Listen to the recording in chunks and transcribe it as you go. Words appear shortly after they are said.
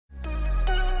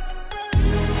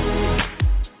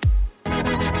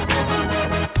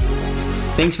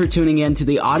Thanks for tuning in to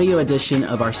the audio edition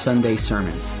of our Sunday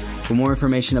sermons. For more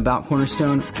information about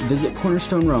Cornerstone, visit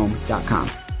cornerstonerome.com.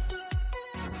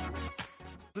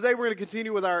 Today we're going to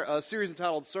continue with our series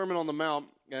entitled Sermon on the Mount,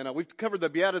 and we've covered the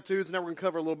Beatitudes. Now we're going to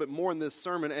cover a little bit more in this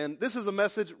sermon, and this is a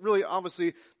message, really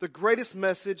obviously, the greatest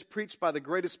message preached by the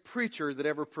greatest preacher that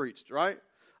ever preached, right?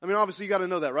 I mean, obviously you got to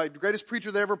know that, right? The greatest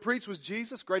preacher that ever preached was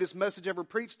Jesus. Greatest message ever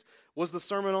preached was the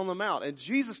Sermon on the Mount, and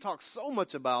Jesus talks so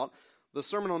much about the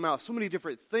Sermon on the Mount, so many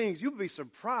different things. You'll be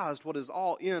surprised what is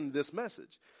all in this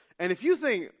message. And if you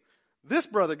think this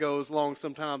brother goes long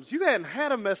sometimes, you hadn't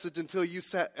had a message until you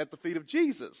sat at the feet of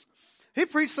Jesus. He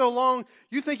preached so long,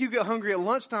 you think you get hungry at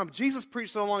lunchtime. Jesus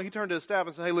preached so long, he turned to his staff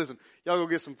and said, hey, listen, y'all go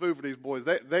get some food for these boys.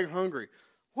 They're hungry.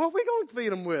 What are we going to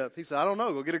feed them with? He said, I don't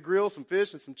know. Go get a grill, some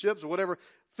fish, and some chips or whatever.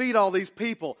 Feed all these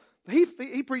people. He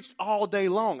preached all day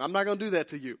long. I'm not going to do that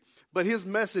to you. But his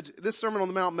message, this Sermon on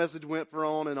the Mount message went for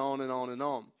on and on and on and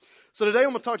on. So today I'm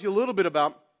going to talk to you a little bit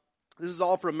about, this is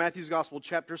all from Matthew's Gospel,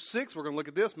 chapter 6. We're going to look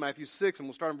at this, Matthew 6, and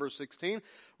we'll start in verse 16.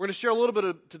 We're going to share a little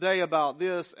bit today about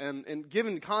this and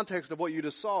given context of what you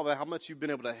just saw, about how much you've been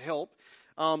able to help.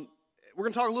 We're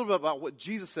going to talk a little bit about what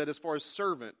Jesus said as far as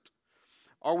servant.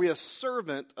 Are we a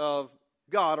servant of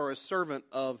God or a servant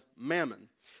of Mammon?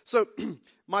 So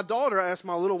my daughter asked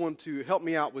my little one to help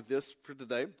me out with this for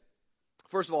today.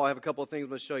 First of all, I have a couple of things I'm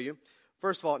going to show you.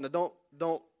 First of all, now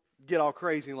don't get all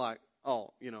crazy like, oh,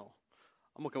 you know,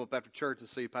 I'm going to come up after church and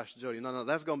see Pastor Jody. No,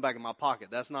 that's going back in my pocket.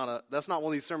 That's not one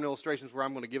of these sermon illustrations where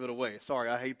I'm going to give it away. Sorry,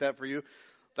 I hate that for you.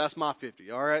 That's my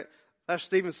 50, all right? Pastor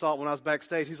Stephen saw it when I was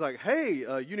backstage. He's like, hey,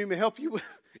 you need me to help you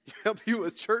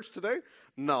with church today?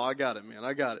 No, I got it, man.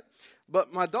 I got it.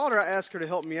 But my daughter, I asked her to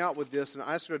help me out with this, and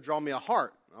I asked her to draw me a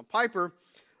heart. Now, Piper,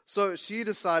 so she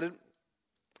decided,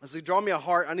 I said, draw me a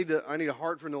heart. I need a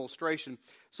heart for an illustration.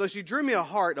 So she drew me a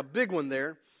heart, a big one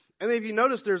there. And then if you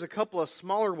notice, there's a couple of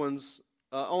smaller ones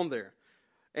on there.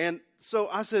 And so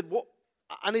I said, well,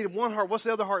 I needed one heart. What's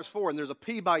the other hearts for? And there's a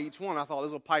P by each one. I thought,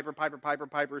 this little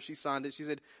Piper. She signed it. She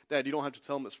said, Dad, you don't have to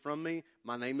tell them it's from me.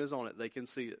 My name is on it. They can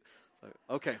see it. So,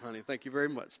 okay, honey, thank you very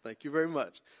much. Thank you very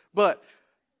much. But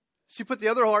she put the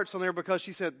other hearts on there because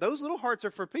she said, those little hearts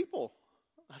are for people.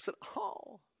 I said,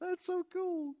 oh, that's so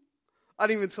cool. I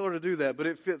didn't even tell her to do that, but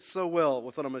it fits so well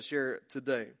with what I'm going to share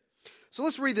today. So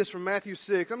let's read this from Matthew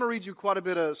 6. I'm going to read you quite a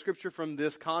bit of scripture from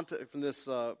this content, from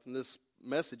this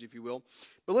message, if you will.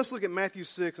 But let's look at Matthew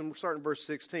 6, and we'll start in verse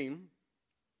 16.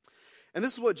 And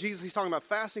this is what Jesus, he's talking about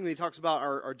fasting, and he talks about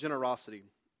our generosity.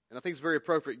 And I think it's very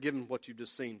appropriate given what you've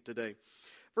just seen today.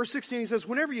 Verse 16, he says,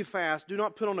 whenever you fast, do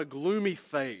not put on a gloomy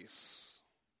face.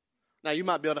 Now, you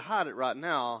might be able to hide it right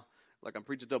now, like I'm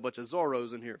preaching to a bunch of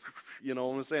Zorros in here. You know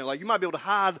what I'm saying? Like, you might be able to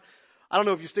hide. I don't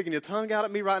know if you're sticking your tongue out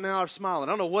at me right now or smiling.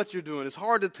 I don't know what you're doing. It's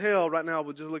hard to tell right now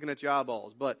with just looking at your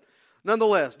eyeballs. But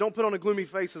nonetheless, don't put on a gloomy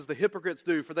face as the hypocrites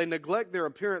do, for they neglect their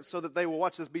appearance so that they will,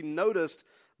 watch this, be noticed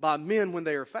by men when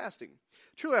they are fasting.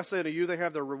 Truly I say to you, they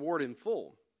have their reward in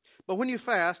full. But when you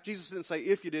fast, Jesus didn't say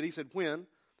if you did, he said when.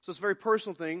 So it's a very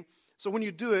personal thing. So when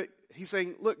you do it, he's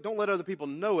saying, look, don't let other people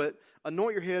know it.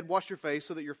 Anoint your head, wash your face,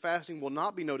 so that your fasting will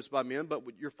not be noticed by men, but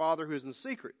with your Father who is in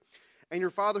secret. And your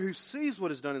Father who sees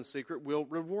what is done in secret will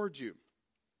reward you.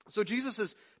 So Jesus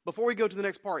is, before we go to the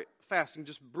next part, fasting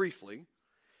just briefly,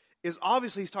 is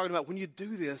obviously he's talking about when you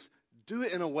do this, do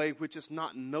it in a way which is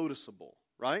not noticeable,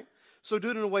 right? So do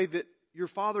it in a way that your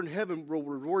Father in heaven will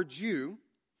reward you,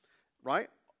 right?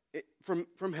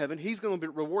 From heaven, he's going to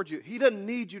reward you. He doesn't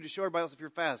need you to show everybody else if you're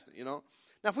fasting, you know.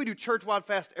 Now, if we do church-wide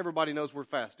fast, everybody knows we're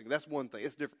fasting. That's one thing.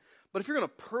 It's different. But if you're going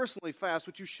to personally fast,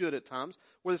 which you should at times,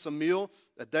 whether it's a meal,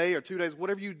 a day, or 2 days,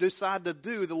 whatever you decide to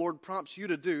do, the Lord prompts you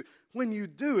to do. When you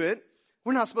do it,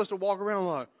 we're not supposed to walk around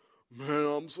like, man,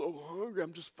 I'm so hungry.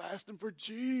 I'm just fasting for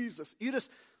Jesus. You just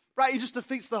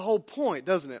defeats the whole point,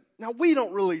 doesn't it? Now, we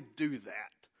don't really do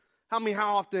that.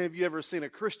 How often have you ever seen a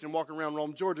Christian walking around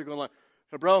Rome, Georgia, going like,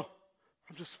 hey, bro,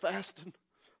 I'm just fasting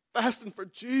for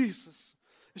Jesus.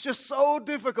 It's just so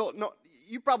difficult. No,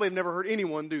 you probably have never heard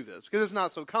anyone do this because it's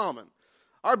not so common.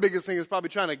 Our biggest thing is probably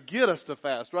trying to get us to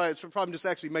fast, right? It's probably just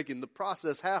actually making the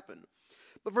process happen.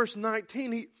 But verse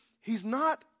 19, he's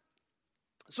not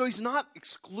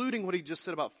excluding what he just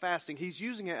said about fasting. He's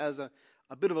using it as a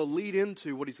bit of a lead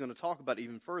into what he's going to talk about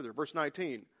even further. Verse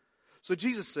 19. So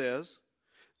Jesus says,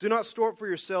 do not store up for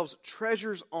yourselves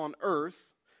treasures on earth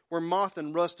where moth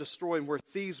and rust destroy and where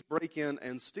thieves break in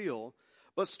and steal.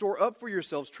 But store up for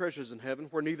yourselves treasures in heaven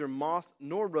where neither moth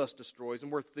nor rust destroys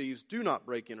and where thieves do not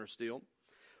break in or steal.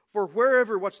 For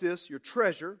wherever, watch this, your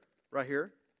treasure, right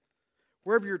here,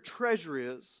 wherever your treasure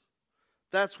is,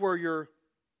 that's where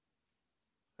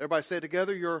everybody say it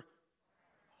together, your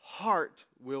heart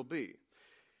will be.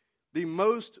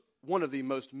 one of the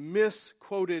most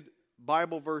misquoted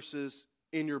Bible verses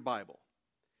in your Bible.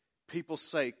 People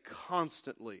say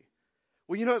constantly,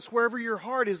 well, it's wherever your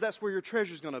heart is, that's where your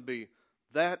treasure is going to be.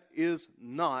 That is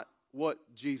not what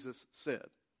Jesus said.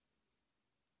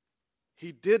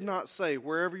 He did not say,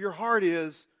 wherever your heart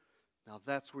is, now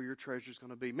that's where your treasure is going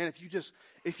to be. Man,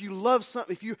 if you love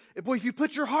something, if you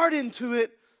put your heart into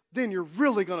it, then you're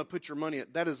really going to put your money in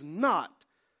it. That is not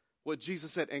what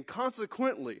Jesus said. And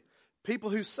consequently, people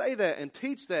who say that and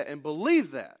teach that and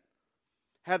believe that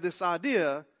have this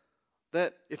idea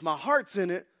that if my heart's in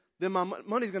it, then my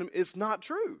money's going to be. It's not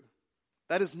true.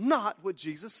 That is not what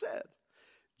Jesus said.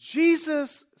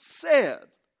 Jesus said,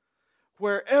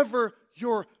 wherever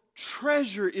your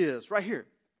treasure is, right here,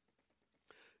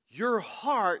 your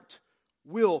heart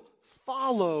will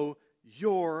follow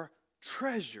your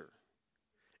treasure.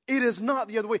 It is not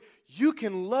the other way. You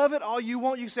can love it all you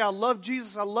want. You can say, I love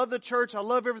Jesus. I love the church. I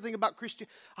love everything about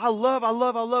Christianity. I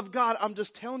love God. I'm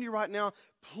just telling you right now,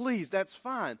 please, that's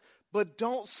fine. But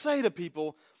don't say to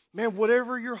people, man,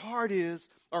 whatever your heart is,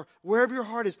 or wherever your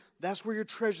heart is, that's where your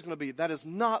treasure is going to be. That is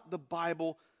not the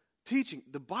Bible teaching.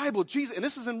 The Bible, Jesus, and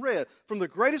this is in red, from the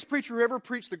greatest preacher who ever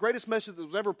preached, the greatest message that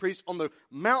was ever preached on the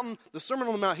mountain, the Sermon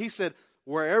on the Mount, he said,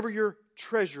 wherever your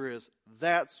treasure is,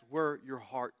 that's where your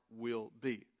heart will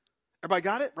be. Everybody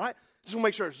got it, right? Just want to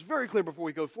make sure it's very clear before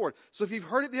we go forward. So if you've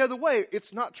heard it the other way,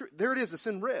 it's not true. There it is. It's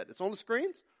in red. It's on the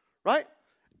screens, right?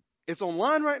 It's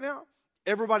online right now.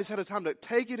 Everybody's had a time to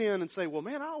take it in and say, well,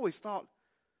 man, I always thought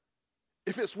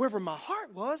if it's wherever my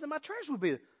heart was, then my treasure would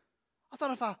be. I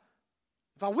thought if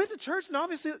I went to church, then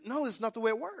obviously, no, it's not the way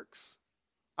it works.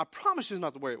 I promise you it's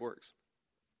not the way it works.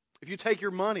 If you take your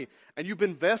money and you've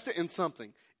invested in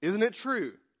something, isn't it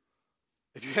true?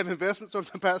 If you have investments over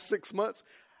the past 6 months,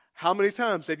 how many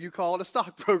times have you called a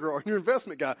stockbroker or your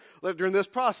investment guy during this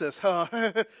process?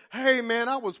 Hey, man,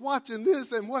 I was watching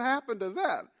this, and what happened to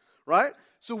that? Right?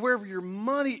 So wherever your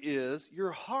money is,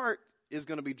 your heart is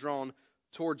going to be drawn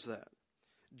towards that.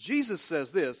 Jesus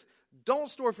says this, don't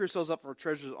store for yourselves up for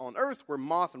treasures on earth where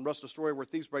moth and rust destroy, where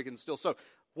thieves break and steal. So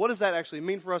what does that actually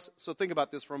mean for us? So think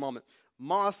about this for a moment.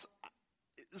 Moths,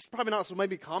 it's probably not so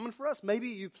maybe common for us. Maybe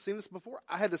you've seen this before.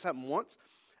 I had this happen once.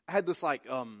 I had this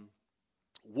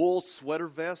wool sweater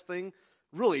vest thing.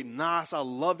 Really nice. I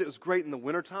loved it. It was great in the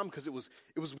wintertime because it was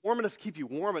warm enough to keep you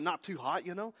warm but not too hot,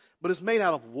 But it's made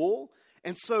out of wool.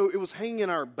 And so it was hanging in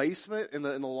our basement, in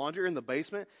the laundry in the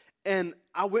basement. And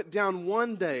I went down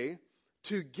one day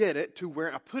to get it, to wear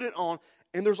it. I put it on,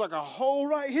 and there's like a hole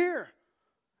right here.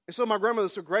 And so my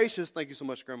grandmother's so gracious. Thank you so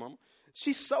much, Grandmama.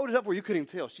 She sewed it up where you couldn't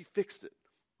even tell. She fixed it.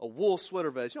 A wool sweater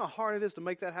vest. You know how hard it is to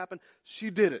make that happen? She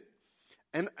did it.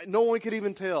 And no one could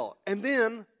even tell. And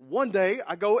then one day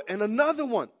I go and another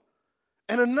one.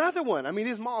 And another one. I mean,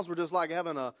 these moths were just like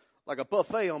having a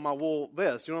buffet on my wool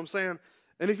vest. You know what I'm saying?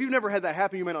 And if you've never had that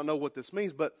happen, you may not know what this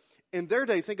means. But in their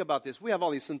day, think about this. We have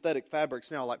all these synthetic fabrics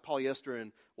now, like polyester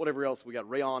and whatever else. We got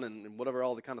rayon and whatever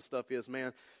all the kind of stuff is,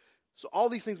 man. So all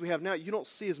these things we have now, you don't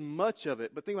see as much of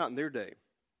it. But think about in their day.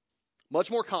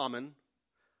 Much more common,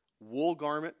 wool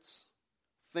garments,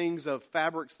 things of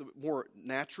fabrics that were more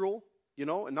natural,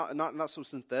 and not so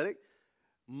synthetic.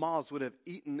 Moths would have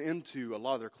eaten into a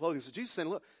lot of their clothing. So Jesus is saying,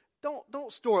 look,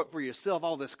 don't store up for yourself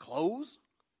all this clothes.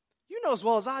 You know as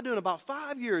well as I do, in about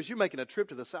 5 years, you're making a trip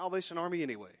to the Salvation Army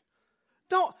anyway.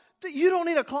 You don't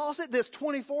need a closet that's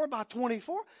 24 by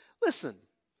 24. Listen,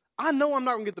 I know I'm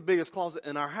not going to get the biggest closet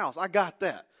in our house. I got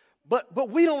that. But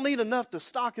we don't need enough to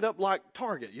stock it up like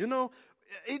Target,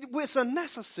 It's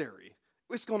unnecessary.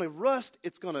 It's going to rust.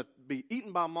 It's going to be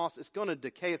eaten by moths. It's going to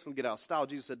decay. It's going to get out of style.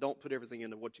 Jesus said, don't put everything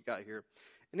into what you got here.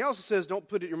 And he also says, don't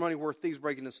put your money where thieves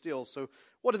break in and steal. So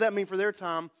what did that mean for their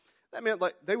time? That meant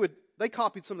like they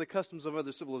copied some of the customs of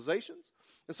other civilizations.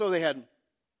 And so they had,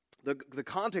 the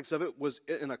context of it was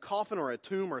in a coffin or a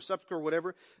tomb or a sepulcher or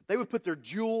whatever. They would put their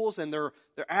jewels and their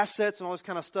assets and all this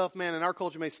kind of stuff. Man, in our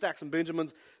culture, made stacks of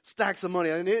Benjamins, stacks of money.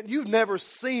 And you've never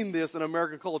seen this in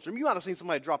American culture. You might have seen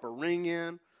somebody drop a ring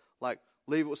in, like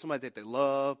leave it with somebody that they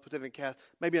love, put it in a casket,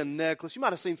 maybe a necklace. You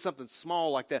might have seen something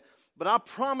small like that. But I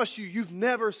promise you've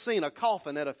never seen a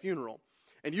coffin at a funeral.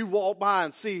 And you walk by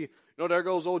and see, there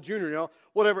goes old Junior,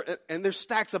 whatever. And there's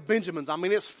stacks of Benjamins. I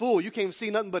mean, it's full. You can't even see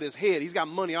nothing but his head. He's got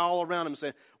money all around him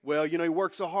saying, well, he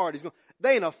works so hard.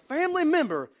 They ain't a family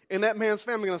member in that man's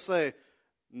family going to say,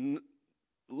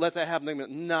 let that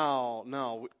happen.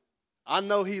 No. I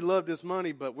know he loved his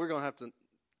money, but we're going to have to,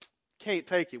 can't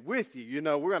take it with you.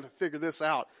 We're going to figure this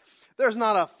out. There's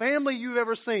not a family you've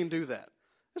ever seen do that.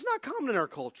 It's not common in our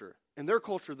culture. In their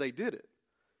culture, they did it.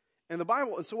 And the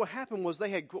Bible, and so what happened was they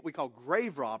had what we call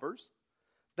grave robbers.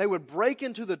 they would break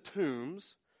into the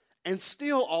tombs and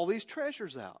steal all these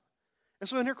treasures out. And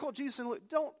so in their quote, Jesus said, look,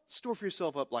 don't store for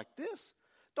yourself up like this.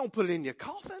 Don't put it in your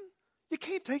coffin. You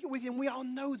can't take it with you, and we all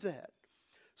know that.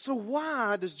 So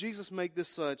why does Jesus make this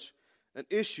such an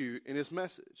issue in his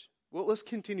message? Well, let's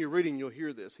continue reading. You'll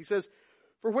hear this. He says,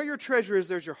 for where your treasure is,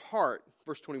 there's your heart.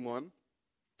 Verse 21.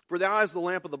 For the eye is the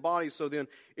lamp of the body, so then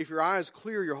if your eye is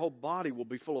clear, your whole body will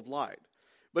be full of light.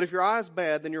 But if your eye is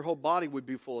bad, then your whole body would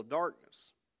be full of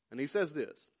darkness. And he says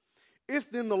this,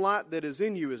 if then the light that is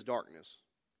in you is darkness,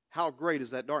 how great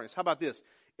is that darkness? How about this?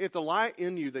 If the light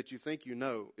in you that you think you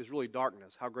know is really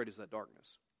darkness, how great is that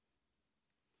darkness?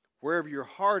 Wherever your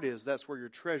heart is, that's where your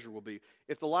treasure will be.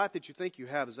 If the light that you think you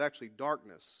have is actually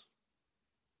darkness,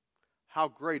 how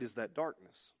great is that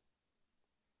darkness?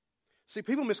 See,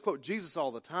 people misquote Jesus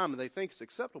all the time and they think it's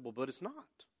acceptable, but it's not.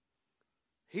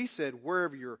 He said,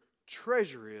 wherever your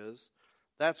treasure is,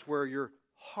 that's where your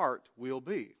heart will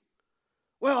be.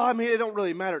 Well, I mean, it don't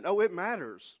really matter. No, it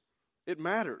matters. It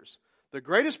matters. The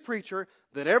greatest preacher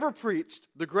that ever preached,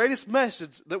 the greatest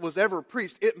message that was ever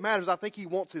preached, it matters. I think he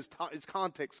wants his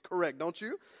context correct, don't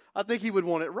you? I think he would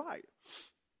want it right.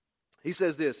 He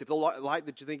says this, if the light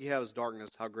that you think you have is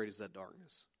darkness, how great is that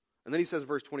darkness? And then he says,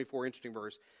 verse 24, interesting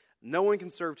verse, no one can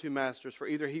serve two masters, for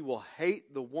either he will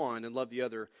hate the one and love the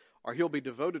other, or he'll be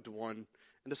devoted to one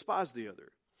and despise the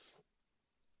other.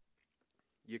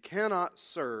 You cannot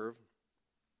serve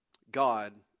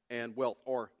God and wealth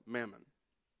or mammon.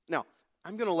 Now,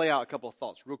 I'm going to lay out a couple of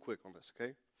thoughts real quick on this,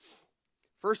 okay?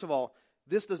 First of all,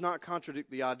 this does not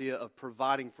contradict the idea of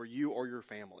providing for you or your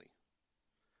family.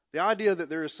 The idea that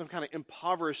there is some kind of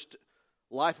impoverished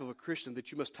life of a Christian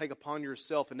that you must take upon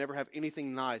yourself and never have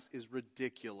anything nice is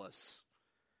ridiculous.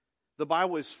 The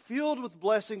Bible is filled with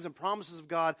blessings and promises of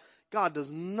God. God does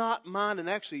not mind and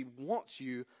actually wants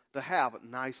you to have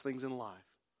nice things in life.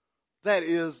 That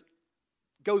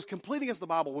goes completely against the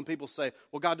Bible when people say,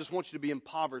 well, God just wants you to be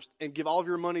impoverished and give all of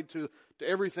your money to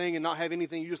everything and not have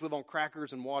anything. You just live on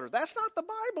crackers and water. That's not the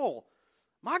Bible.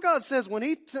 My God says when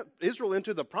he took Israel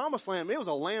into the promised land, it was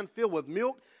a land filled with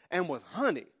milk and with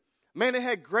honey. Man, it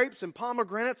had grapes and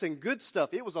pomegranates and good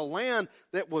stuff. It was a land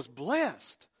that was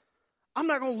blessed. I'm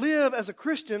not going to live as a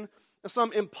Christian in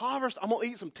some impoverished, I'm going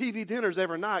to eat some TV dinners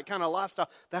every night kind of lifestyle.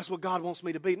 That's what God wants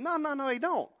me to be. No, he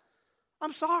don't.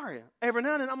 I'm sorry. Every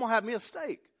now and then I'm going to have me a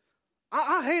steak.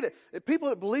 I hate it. People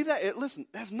that believe that, listen,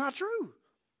 that's not true.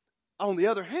 On the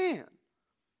other hand,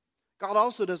 God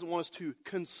also doesn't want us to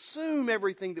consume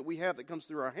everything that we have that comes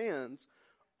through our hands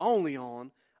only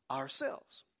on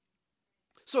ourselves.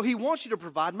 So he wants you to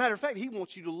provide. Matter of fact, he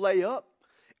wants you to lay up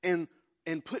and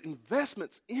put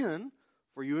investments in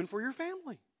for you and for your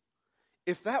family.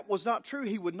 If that was not true,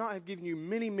 he would not have given you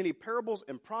many, many parables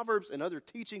and proverbs and other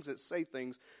teachings that say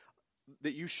things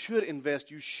that you should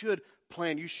invest, you should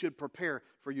plan, you should prepare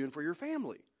for you and for your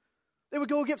family. They would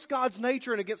go against God's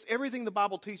nature and against everything the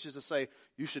Bible teaches to say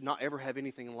you should not ever have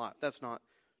anything in life. That's not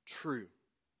true.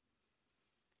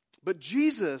 But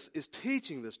Jesus is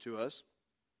teaching this to us,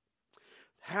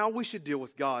 how we should deal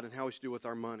with God and how we should deal with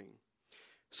our money.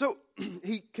 So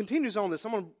he continues on this.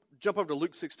 I'm going to jump over to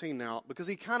Luke 16 now because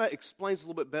he kind of explains a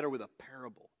little bit better with a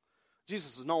parable.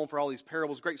 Jesus is known for all these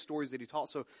parables, great stories that he taught.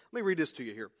 So let me read this to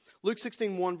you here. Luke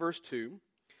 16:1, verse 2.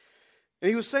 And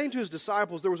he was saying to his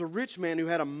disciples, there was a rich man who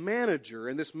had a manager,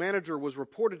 and this manager was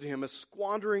reported to him as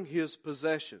squandering his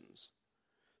possessions.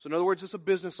 So in other words, it's a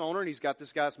business owner, and he's got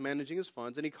this guy that's managing his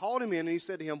funds. And he called him in, and he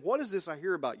said to him, what is this I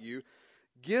hear about you?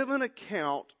 Give an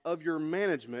account of your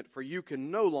management, for you can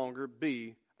no longer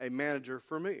be a manager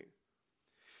for me.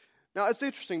 Now, it's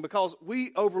interesting because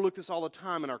we overlook this all the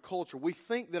time in our culture. We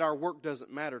think that our work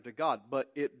doesn't matter to God,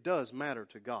 but it does matter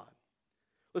to God.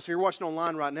 Listen, you're watching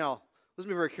online right now. Listen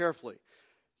to me very carefully.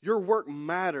 Your work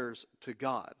matters to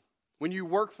God. When you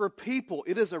work for people,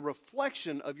 it is a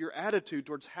reflection of your attitude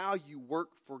towards how you work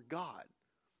for God.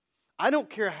 I don't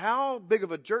care how big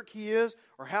of a jerk he is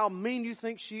or how mean you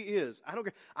think she is. I don't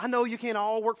care. I know you can't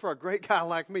all work for a great guy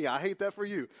like me. I hate that for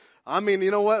you. I mean,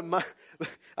 you know what?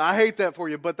 I hate that for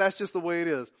you, but that's just the way it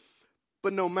is.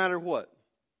 But no matter what,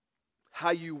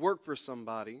 how you work for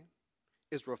somebody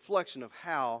is a reflection of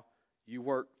how you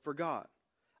work for God.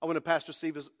 I went to Pastor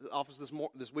Steve's office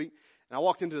this week, and I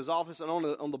walked into his office, and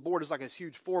on the board is like this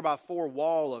huge 4x4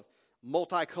 wall of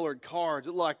multicolored cards. It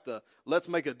looked like the Let's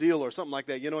Make a Deal or something like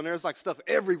that, you know, and there's like stuff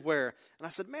everywhere. And I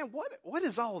said, man, what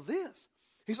is all this?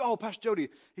 He said, oh, Pastor Jody.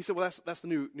 He said, well, that's the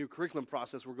new curriculum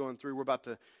process we're going through. We're about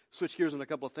to switch gears on a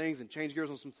couple of things and change gears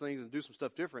on some things and do some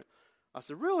stuff different. I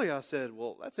said, really? I said,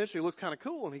 well, that's interesting. It looks kind of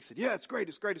cool. And he said, yeah, it's great.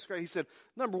 He said,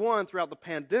 number one, throughout the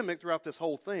pandemic, throughout this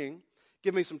whole thing,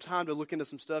 give me some time to look into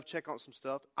some stuff, check on some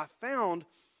stuff. I found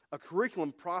a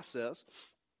curriculum process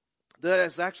that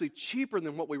is actually cheaper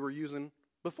than what we were using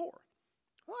before.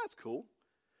 Well, that's cool.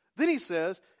 Then he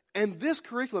says, and this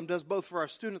curriculum does both for our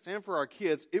students and for our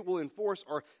kids. It will enforce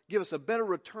or give us a better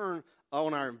return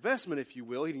on our investment, if you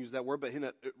will. He didn't use that word, but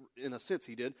in a sense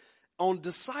he did. On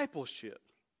discipleship.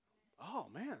 Oh,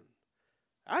 man.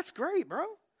 That's great, bro.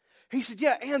 He said,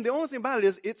 yeah, and the only thing about it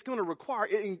is it's going to require,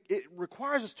 it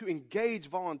requires us to engage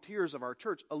volunteers of our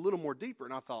church a little more deeper.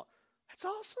 And I thought, that's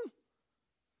awesome.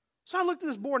 So I looked at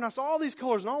this board and I saw all these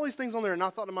colors and all these things on there, and I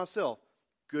thought to myself,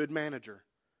 good manager.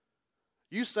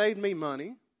 You saved me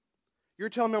money. You're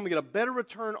telling me I'm going to get a better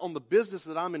return on the business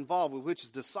that I'm involved with, which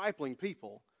is discipling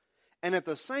people. And at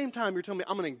the same time, you're telling me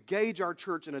I'm going to engage our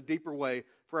church in a deeper way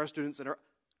for our students and our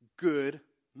good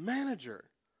manager.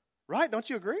 Right? Don't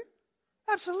you agree?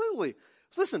 Absolutely.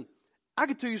 Listen, I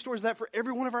could tell you stories of that for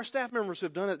every one of our staff members who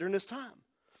have done it during this time.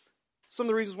 Some of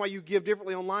the reasons why you give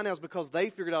differently online now is because they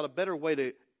figured out a better way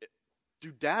to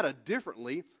do data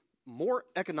differently, more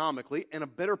economically, and a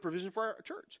better provision for our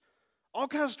church. All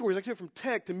kinds of stories, like from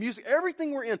tech to music,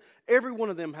 everything we're in, every one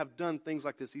of them have done things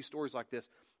like this, these stories like this.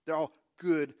 They're all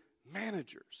good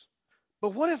managers.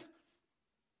 But what if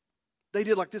they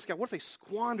did like this guy? What if they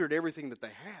squandered everything that they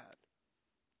had?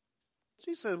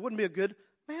 She said, wouldn't be a good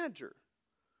manager.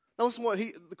 Now listen what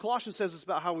the Colossians says this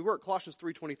about how we work. Colossians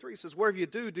 3:23 says, whatever you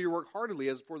do, do your work heartily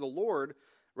as for the Lord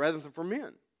rather than for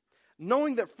men.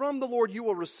 Knowing that from the Lord you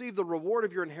will receive the reward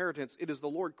of your inheritance. It is the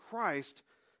Lord Christ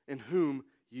in whom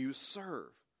you serve.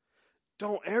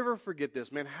 Don't ever forget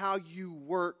this, man. How you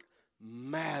work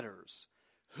matters.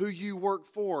 Who you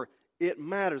work for, it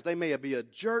matters. They may be a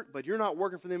jerk, but you're not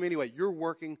working for them anyway. You're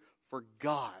working for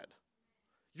God.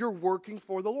 You're working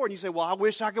for the Lord. And you say, well, I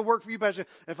wish I could work for you, Pastor.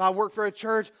 If I work for a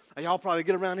church, y'all probably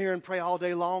get around here and pray all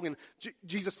day long, and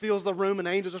Jesus fills the room, and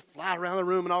angels just fly around the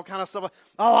room and all kind of stuff.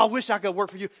 Oh, I wish I could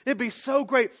work for you. It'd be so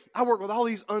great. I work with all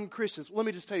these un-Christians. Let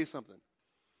me just tell you something.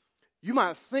 You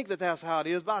might think that that's how it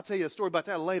is, but I'll tell you a story about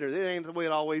that later. It ain't the way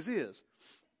it always is.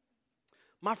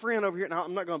 My friend over here, now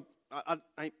I'm not going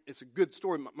to, it's a good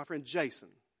story. My friend Jason.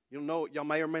 Y'all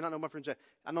may or may not know my friend Jason.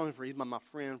 I know him he's my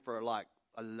friend for like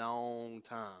a long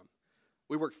time.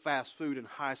 We worked fast food in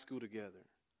high school together.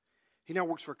 He now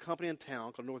works for a company in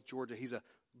town called North Georgia. He's a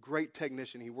great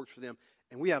technician. He works for them.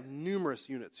 And we have numerous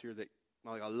units here that,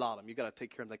 like a lot of them. You got to take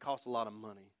care of them. They cost a lot of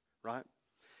money, right?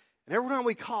 And every time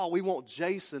we call, we want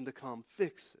Jason to come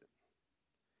fix it.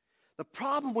 The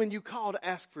problem when you call to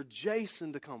ask for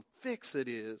Jason to come fix it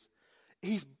is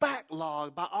he's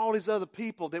backlogged by all these other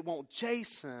people that want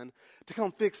Jason to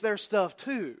come fix their stuff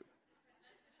too.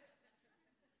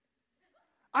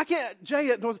 I can't,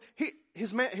 Jay at North,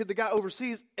 the guy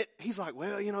overseas, he's like,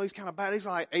 well, he's kind of bad. He's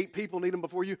like 8 people need him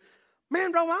before you.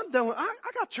 Man, bro, I'm done.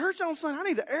 I got church on Sunday. I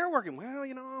need the air working. Well,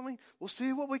 we'll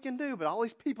see what we can do. But all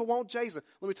these people want Jason.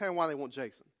 Let me tell you why they want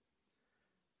Jason.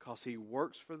 Because he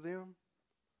works for them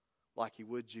like he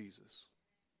would Jesus.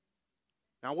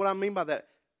 Now, what I mean by that,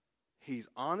 he's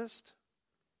honest.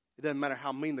 It doesn't matter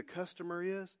how mean the customer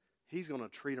is. He's going to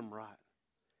treat them right.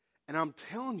 And I'm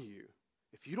telling you,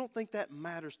 if you don't think that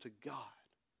matters to God,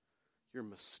 you're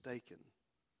mistaken.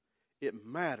 It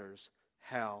matters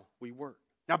how we work.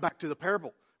 Now back to the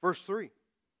parable, verse 3.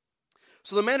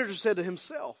 So the manager said to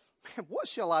himself, man, what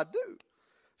shall I do?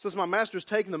 Since my master's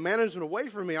taken the management away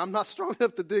from me, I'm not strong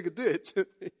enough to dig a ditch.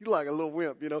 He's like a little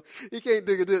wimp, He can't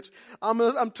dig a ditch.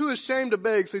 I'm too ashamed to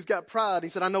beg, so he's got pride. He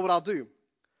said, I know what I'll do.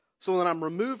 So when I'm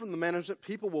removed from the management,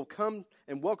 people will come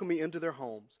and welcome me into their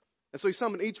homes. And so he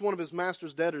summoned each one of his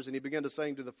master's debtors, and he began to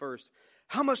saying to the first,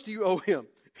 how much do you owe him?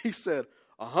 He said,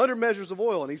 100 measures of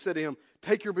oil. And he said to him,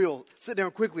 take your bill, sit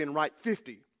down quickly and write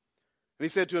 50. And he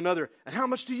said to another, and how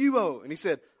much do you owe? And he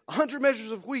said, 100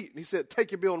 measures of wheat. And he said,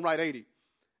 take your bill and write 80.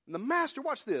 And the master,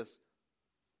 watch this.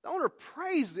 The owner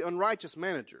praised the unrighteous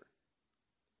manager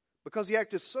because he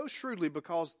acted so shrewdly,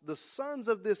 because the sons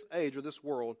of this age or this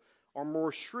world are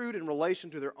more shrewd in relation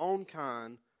to their own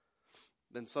kind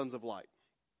than sons of light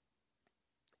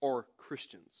or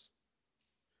Christians.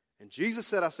 And Jesus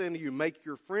said, I say unto you, make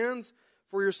your friends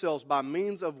for yourselves by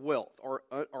means of wealth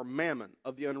or mammon,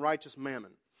 of the unrighteous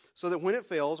mammon, so that when it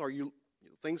fails or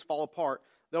things fall apart,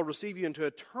 they'll receive you into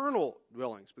eternal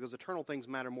dwellings, because eternal things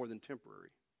matter more than temporary.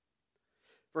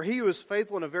 For he who is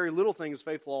faithful in a very little thing is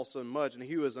faithful also in much, and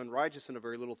he who is unrighteous in a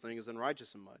very little thing is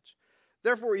unrighteous in much.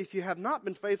 Therefore, if you have not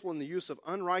been faithful in the use of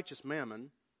unrighteous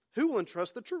mammon, who will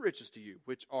entrust the true riches to you,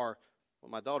 which are,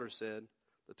 what my daughter said,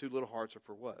 the 2 little hearts are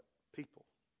for what? People.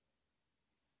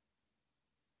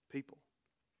 People.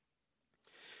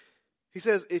 He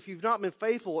says, if you've not been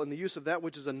faithful in the use of that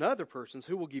which is another person's,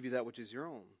 who will give you that which is your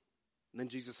own? And then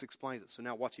Jesus explains it. So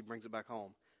now watch, he brings it back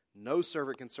home. No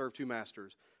servant can serve two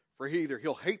masters, for either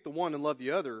he'll hate the one and love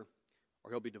the other,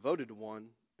 or he'll be devoted to one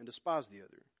and despise the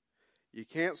other. You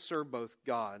can't serve both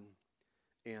God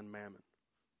and mammon.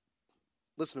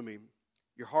 Listen to me.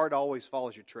 Your heart always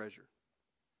follows your treasure.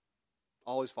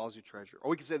 Always follows your treasure.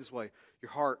 Or we can say it this way.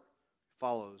 Your heart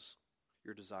follows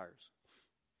your desires.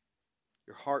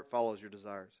 Your heart follows your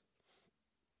desires.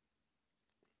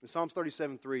 In Psalms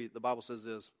 37:3, the Bible says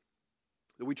this,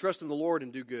 that we trust in the Lord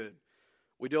and do good.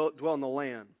 We dwell in the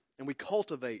land and we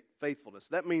cultivate faithfulness.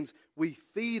 That means we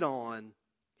feed on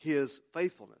His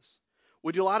faithfulness.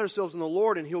 We delight ourselves in the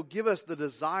Lord and He'll give us the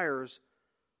desires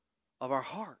of our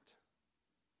heart.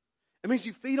 It means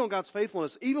you feed on God's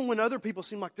faithfulness even when other people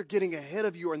seem like they're getting ahead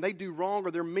of you and they do wrong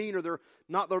or they're mean or they're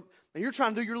not. And you're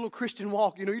trying to do your little Christian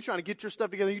walk. You know, you're trying to get your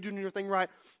stuff together. You're doing your thing right.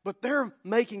 But they're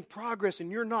making progress and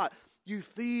you're not. You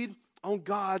feed on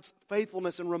God's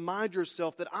faithfulness and remind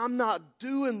yourself that I'm not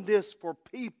doing this for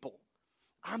people.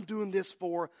 I'm doing this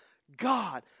for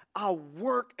God. I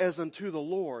work as unto the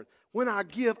Lord. When I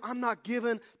give, I'm not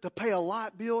giving to pay a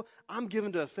light bill. I'm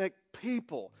giving to affect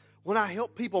people. When I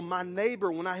help people, my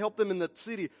neighbor, when I help them in the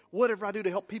city, whatever I do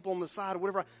to help people on the side, or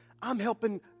whatever, I'm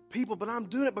helping people, but I'm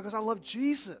doing it because I love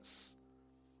Jesus.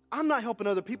 I'm not helping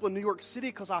other people in New York City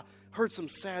because I heard some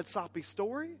sad, soppy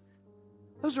story.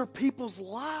 Those are people's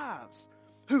lives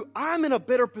who I'm in a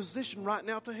better position right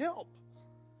now to help.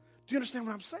 Do you understand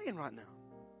what I'm saying right now?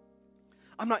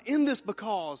 I'm not in this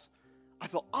because I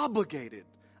feel obligated.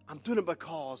 I'm doing it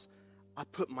because I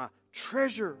put my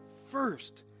treasure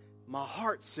first. My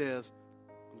heart says,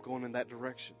 I'm going in that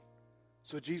direction.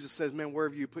 So Jesus says, man,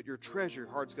 wherever you put your treasure, your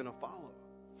heart's going to follow.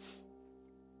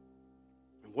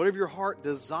 And whatever your heart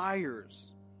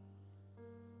desires,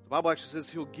 the Bible actually says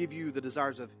He'll give you the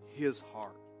desires of His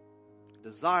heart.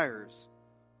 Desires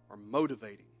are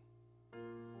motivating.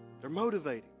 They're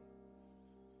motivating.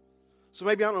 So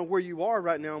maybe I don't know where you are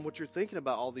right now and what you're thinking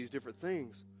about all these different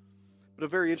things. But a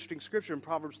very interesting scripture in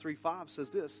Proverbs 3:5 says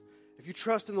this. If you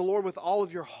trust in the Lord with all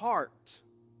of your heart,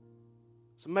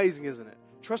 it's amazing, isn't it?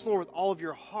 Trust in the Lord with all of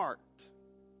your heart.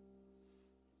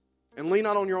 And lean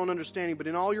not on your own understanding, but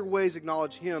in all your ways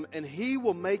acknowledge Him, and He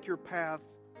will make your path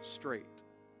straight.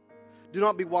 Do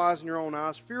not be wise in your own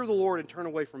eyes. Fear the Lord and turn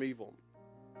away from evil.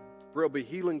 For it will be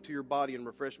healing to your body and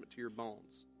refreshment to your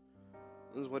bones.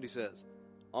 This is what He says.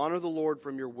 Honor the Lord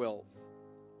from your wealth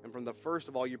and from the first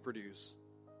of all you produce,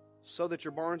 so that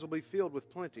your barns will be filled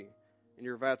with plenty and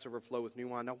your vats overflow with new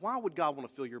wine. Now, why would God want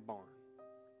to fill your barn?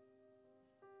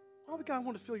 Why would God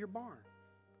want to fill your barn?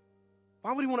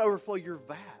 Why would He want to overflow your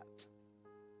vat?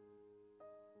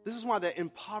 This is why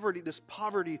this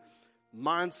poverty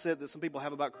mindset that some people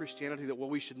have about Christianity, that, well,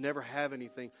 we should never have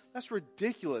anything. That's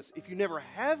ridiculous. If you never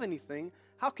have anything,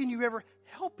 how can you ever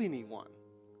help anyone?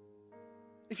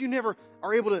 If you never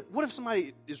are able to, what if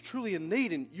somebody is truly in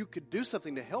need and you could do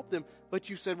something to help them, but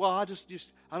you said, well, I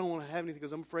don't want to have anything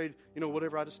because I'm afraid,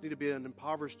 whatever, I just need to be an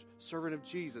impoverished servant of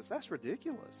Jesus. That's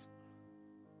ridiculous.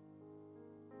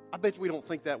 I bet we don't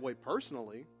think that way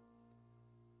personally.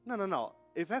 No.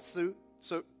 If that's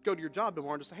so go to your job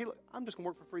tomorrow and just say, hey, look, I'm just going to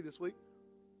work for free this week.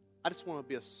 I just want to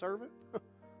be a servant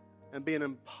and be an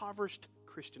impoverished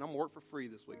Christian. I'm going to work for free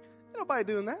this week. Ain't nobody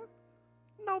doing that.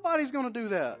 Nobody's going to do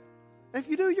that. And if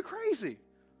you do, you're crazy.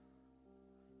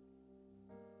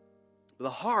 But the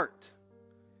heart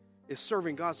is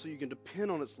serving God so you can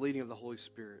depend on its leading of the Holy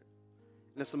Spirit.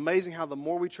 And it's amazing how the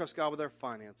more we trust God with our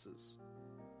finances,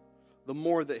 the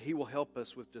more that He will help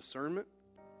us with discernment,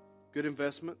 good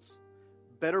investments,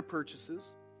 better purchases,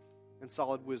 and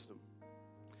solid wisdom.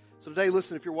 So today,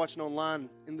 listen, if you're watching online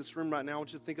in this room right now, I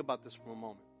want you to think about this for a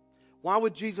moment. Why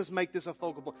would Jesus make this a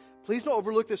focal point? Please don't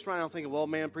overlook this right now thinking, well,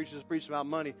 man, preachers preach about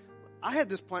money. I had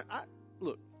this plan.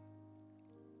 Look,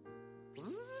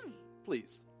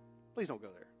 please don't go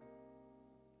there.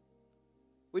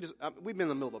 We've been in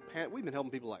the middle of a panic. We've been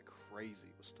helping people like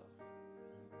crazy with stuff.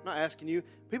 I'm not asking you.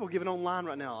 People giving online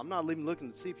right now. I'm not even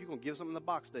looking to see if you're going to give something in the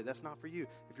box today. That's not for you.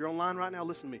 If you're online right now,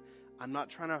 listen to me. I'm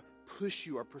not trying to push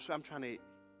you or pursue. I'm trying to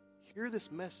hear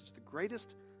this message. The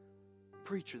greatest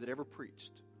preacher that ever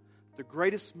preached. The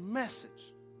greatest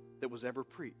message that was ever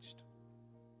preached.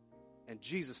 And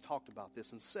Jesus talked about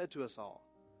this and said to us all,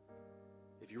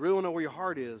 if you really want to know where your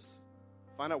heart is,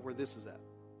 find out where this is at.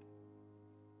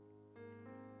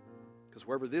 Because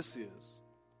wherever this is,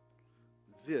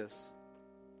 this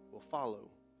will follow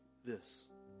this.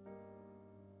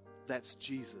 That's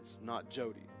Jesus, not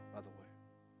Jody, by the way.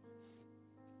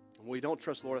 And when we don't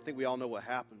trust the Lord, I think we all know what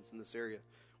happens in this area.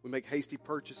 We make hasty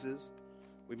purchases.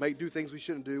 We may do things we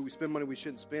shouldn't do. We spend money we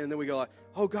shouldn't spend. And then we go like,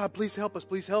 oh, God, please help us.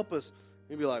 Please help us. And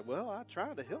you'd be like, well, I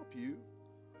tried to help you.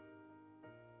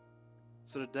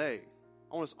 So today,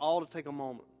 I want us all to take a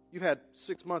moment. You've had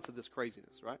 6 months of this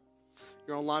craziness, right?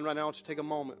 You're online right now. I want you to take a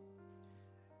moment.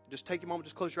 Just take a moment.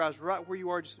 Just close your eyes right where you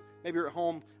are. Just maybe you're at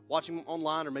home watching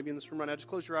online or maybe in this room right now. Just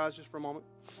close your eyes just for a moment.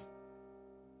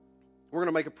 We're going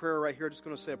to make a prayer right here. Just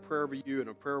going to say a prayer over you and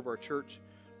a prayer over our church.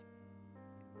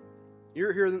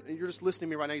 You're here, you're just listening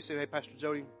to me right now. You say, hey, Pastor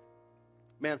Jody,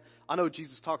 man, I know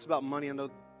Jesus talks about money. I know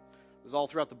there's all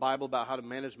throughout the Bible about how to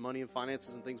manage money and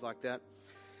finances and things like that.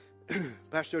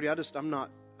 Pastor Jody, I don't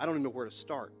even know where to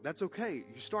start. That's okay.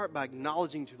 You start by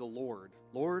acknowledging to the Lord,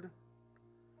 Lord,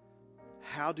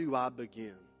 how do I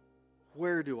begin?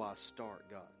 Where do I start,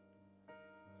 God?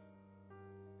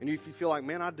 And if you feel like,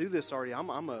 man, I do this already, I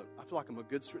feel like I'm a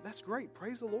good steward. That's great.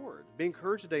 Praise the Lord. Be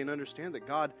encouraged today and understand that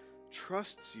God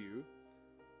trusts you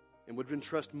and would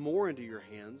entrust more into your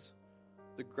hands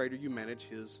the greater you manage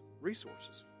His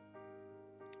resources.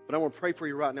 But I want to pray for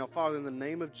you right now. Father, in the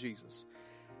name of Jesus,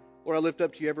 Lord, I lift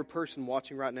up to you every person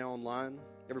watching right now online,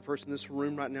 every person in this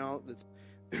room right now that's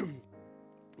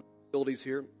abilities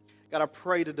here. God, I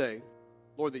pray today,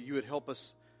 Lord, that you would help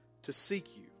us to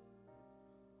seek you.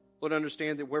 Lord,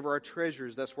 understand that wherever our treasure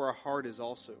is, that's where our heart is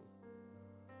also.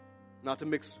 Not to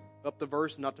mix up the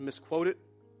verse, not to misquote it.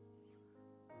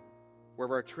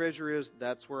 Wherever our treasure is,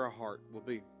 that's where our heart will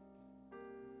be.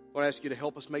 Lord, I ask you to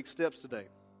help us make steps today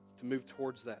to move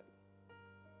towards that.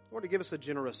 Lord, to give us a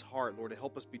generous heart, Lord, to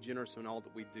help us be generous in all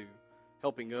that we do,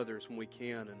 helping others when we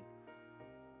can, and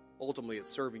ultimately it's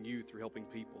serving you through helping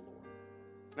people, Lord.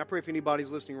 And I pray if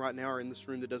anybody's listening right now or in this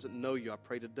room that doesn't know you, I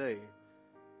pray today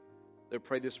they'll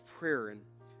pray this prayer and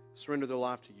surrender their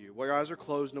life to you. While your eyes are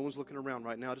closed, no one's looking around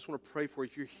right now, I just want to pray for you.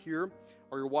 If you're here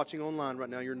or you're watching online right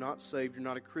now, you're not saved, you're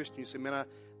not a Christian, you say, man,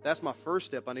 that's my first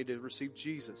step. I need to receive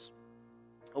Jesus.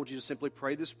 I want you to simply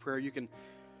pray this prayer. You can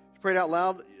pray it out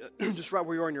loud just right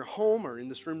where you are in your home or in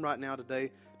this room right now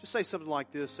today. Just say something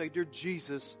like this. Say, dear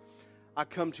Jesus, I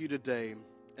come to you today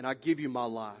and I give you my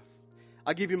life.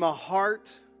 I give you my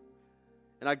heart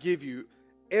and I give you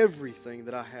everything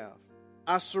that I have.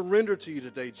 I surrender to you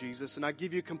today, Jesus, and I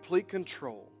give you complete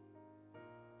control.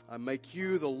 I make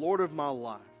you the Lord of my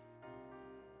life,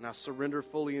 and I surrender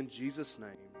fully in Jesus'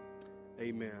 name.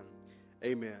 Amen.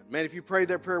 Amen. Man, if you prayed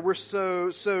that prayer, we're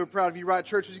so proud of you, right,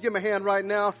 church? Would you give them a hand right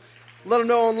now? Let them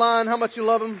know online how much you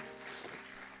love them.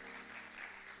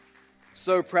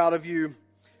 So proud of you.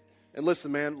 And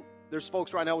listen, man, there's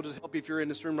folks right now who will just help you if you're in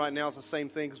this room right now. It's the same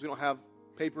thing because we don't have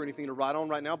paper or anything to write on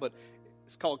right now, but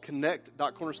it's called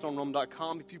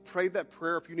connect.cornerstonerome.com. If you prayed that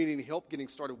prayer, if you need any help getting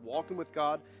started walking with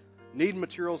God, need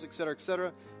materials,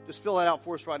 etc., just fill that out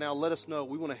for us right now. Let us know.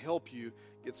 We want to help you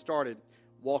get started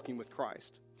walking with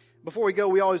Christ. Before we go,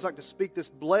 we always like to speak this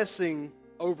blessing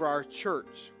over our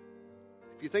church.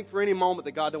 If you think for any moment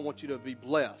that God don't want you to be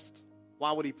blessed,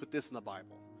 why would He put this in the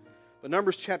Bible? But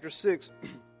Numbers chapter 6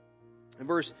 and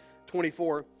verse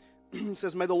 24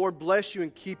 says, may the Lord bless you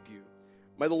and keep you.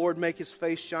 May the Lord make His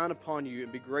face shine upon you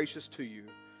and be gracious to you.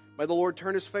 May the Lord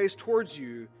turn His face towards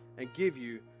you and give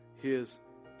you His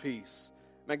peace.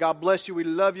 May God bless you. We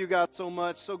love you guys so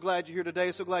much. So glad you're here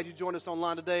today. So glad you joined us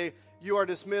online today. You are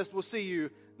dismissed. We'll see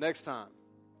you next time.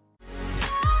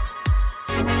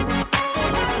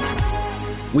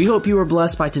 We hope you were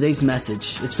blessed by today's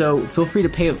message. If so, feel free to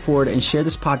pay it forward and share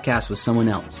this podcast with someone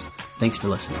else. Thanks for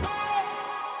listening.